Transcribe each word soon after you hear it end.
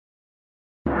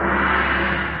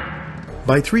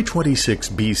By 326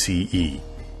 BCE,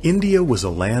 India was a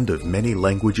land of many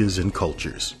languages and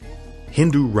cultures.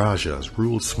 Hindu Rajas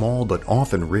ruled small but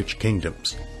often rich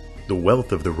kingdoms. The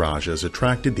wealth of the Rajas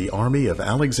attracted the army of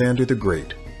Alexander the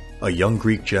Great, a young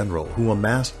Greek general who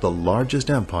amassed the largest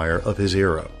empire of his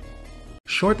era.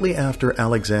 Shortly after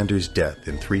Alexander's death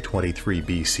in 323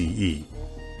 BCE,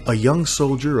 a young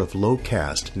soldier of low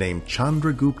caste named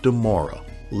Chandragupta Maurya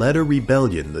led a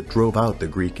rebellion that drove out the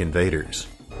Greek invaders.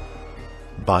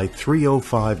 By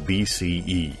 305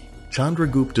 BCE,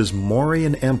 Chandragupta's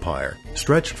Mauryan Empire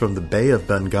stretched from the Bay of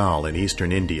Bengal in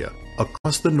eastern India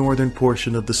across the northern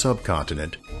portion of the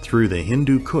subcontinent through the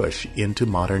Hindu Kush into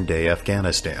modern-day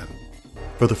Afghanistan.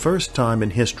 For the first time in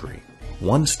history,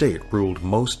 one state ruled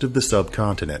most of the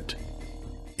subcontinent.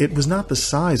 It was not the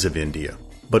size of India,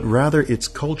 but rather its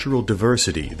cultural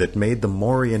diversity that made the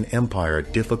Mauryan Empire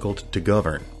difficult to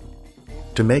govern.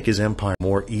 To make his empire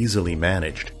more easily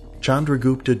managed,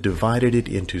 Chandragupta divided it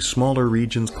into smaller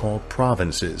regions called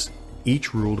provinces,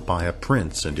 each ruled by a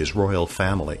prince and his royal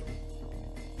family.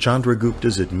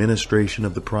 Chandragupta's administration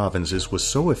of the provinces was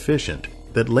so efficient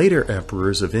that later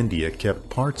emperors of India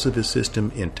kept parts of his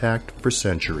system intact for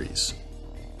centuries.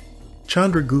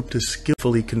 Chandragupta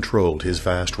skillfully controlled his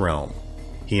vast realm.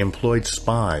 He employed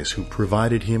spies who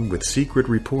provided him with secret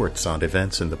reports on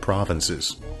events in the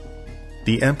provinces.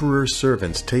 The emperor's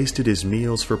servants tasted his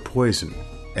meals for poison,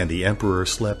 and the emperor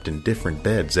slept in different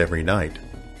beds every night.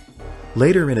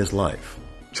 Later in his life,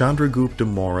 Chandragupta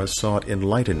Maurya sought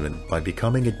enlightenment by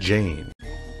becoming a Jain.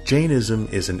 Jainism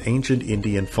is an ancient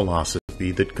Indian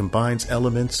philosophy that combines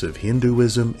elements of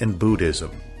Hinduism and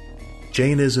Buddhism.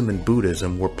 Jainism and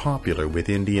Buddhism were popular with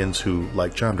Indians who,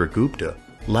 like Chandragupta,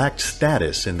 lacked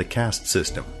status in the caste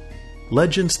system.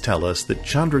 Legends tell us that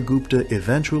Chandragupta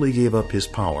eventually gave up his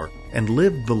power and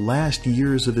lived the last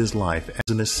years of his life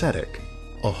as an ascetic,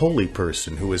 a holy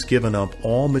person who has given up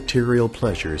all material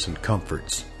pleasures and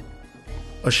comforts.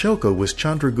 Ashoka was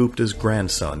Chandragupta's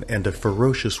grandson and a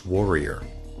ferocious warrior.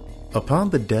 Upon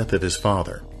the death of his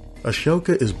father,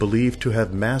 Ashoka is believed to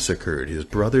have massacred his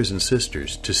brothers and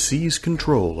sisters to seize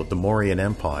control of the Mauryan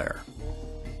Empire.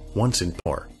 Once in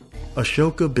power,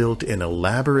 Ashoka built an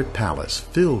elaborate palace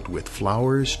filled with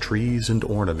flowers, trees, and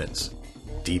ornaments.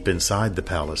 Deep inside the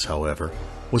palace, however,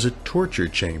 was a torture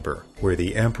chamber where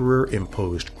the emperor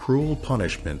imposed cruel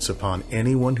punishments upon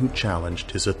anyone who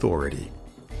challenged his authority.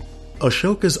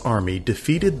 Ashoka's army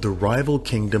defeated the rival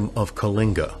kingdom of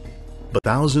Kalinga, but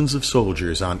thousands of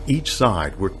soldiers on each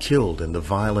side were killed in the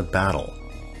violent battle.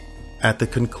 At the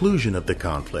conclusion of the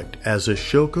conflict, as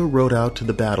Ashoka rode out to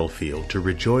the battlefield to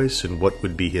rejoice in what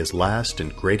would be his last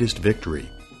and greatest victory,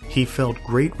 he felt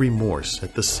great remorse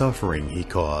at the suffering he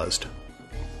caused.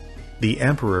 The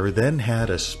emperor then had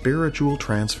a spiritual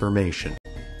transformation.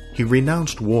 He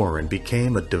renounced war and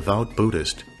became a devout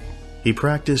Buddhist. He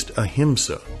practiced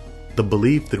ahimsa, the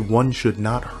belief that one should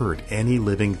not hurt any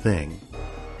living thing.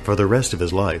 For the rest of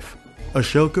his life,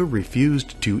 Ashoka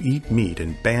refused to eat meat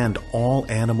and banned all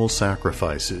animal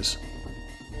sacrifices.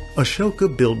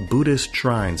 Ashoka built Buddhist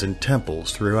shrines and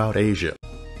temples throughout Asia.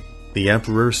 The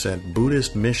emperor sent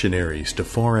Buddhist missionaries to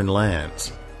foreign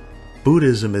lands.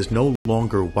 Buddhism is no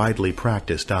longer widely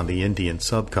practiced on the Indian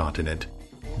subcontinent,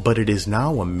 but it is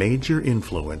now a major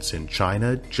influence in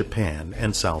China, Japan,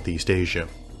 and Southeast Asia.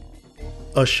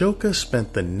 Ashoka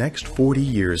spent the next 40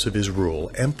 years of his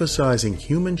rule emphasizing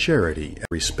human charity and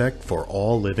respect for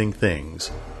all living things.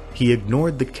 He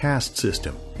ignored the caste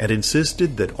system and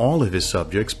insisted that all of his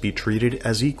subjects be treated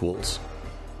as equals.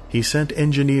 He sent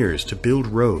engineers to build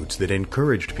roads that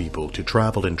encouraged people to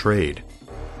travel and trade.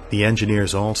 The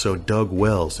engineers also dug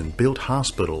wells and built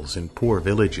hospitals in poor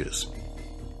villages.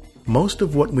 Most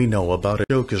of what we know about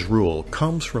Ashoka's rule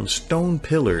comes from stone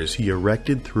pillars he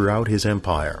erected throughout his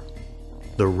empire.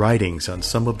 The writings on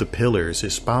some of the pillars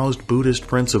espoused Buddhist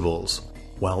principles,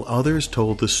 while others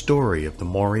told the story of the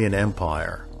Mauryan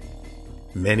Empire.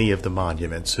 Many of the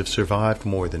monuments have survived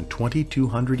more than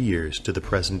 2,200 years to the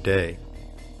present day.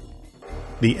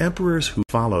 The emperors who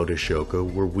followed Ashoka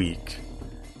were weak.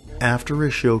 After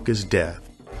Ashoka's death,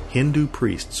 Hindu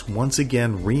priests once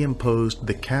again reimposed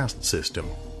the caste system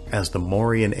as the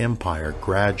Mauryan Empire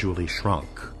gradually shrunk.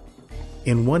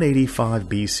 In 185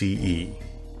 BCE,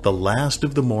 the last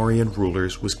of the Mauryan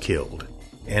rulers was killed,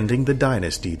 ending the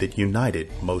dynasty that united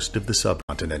most of the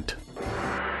subcontinent.